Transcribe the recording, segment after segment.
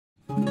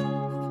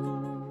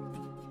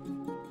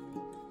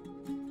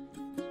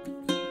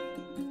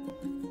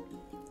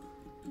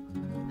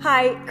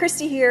Hi,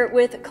 Christy here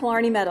with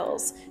Killarney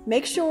Metals.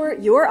 Make sure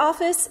your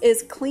office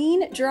is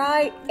clean,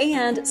 dry,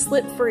 and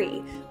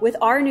slip-free with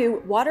our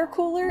new water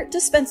cooler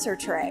dispenser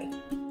tray.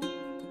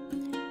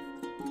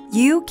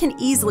 You can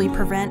easily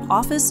prevent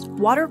office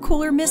water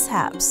cooler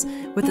mishaps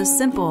with a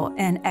simple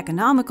and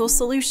economical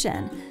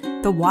solution,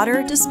 the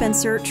water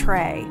dispenser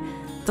tray.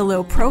 The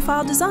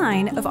low-profile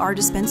design of our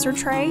dispenser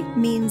tray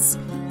means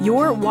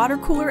your water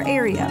cooler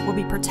area will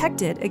be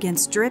protected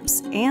against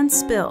drips and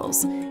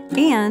spills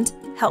and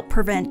help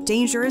prevent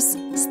dangerous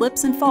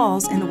slips and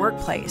falls in the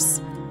workplace.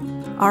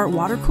 Our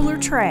water cooler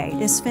tray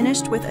is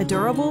finished with a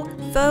durable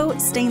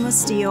faux stainless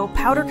steel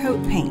powder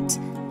coat paint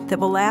that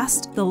will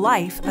last the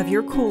life of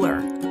your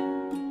cooler.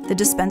 The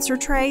dispenser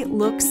tray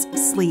looks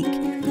sleek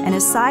and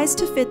is sized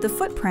to fit the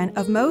footprint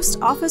of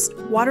most office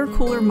water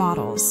cooler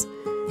models.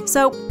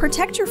 So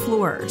protect your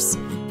floors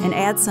and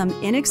add some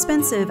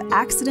inexpensive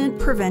accident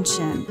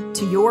prevention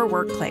to your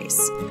workplace.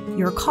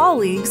 Your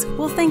colleagues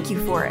will thank you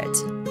for it.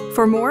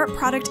 For more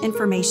product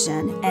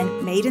information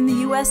and made in the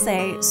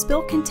USA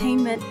spill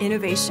containment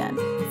innovation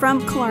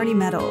from Killarney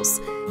Metals,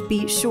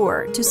 be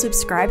sure to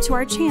subscribe to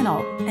our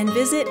channel and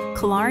visit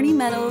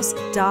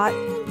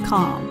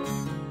killarneymetals.com.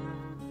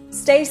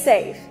 Stay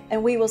safe,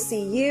 and we will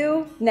see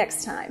you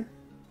next time.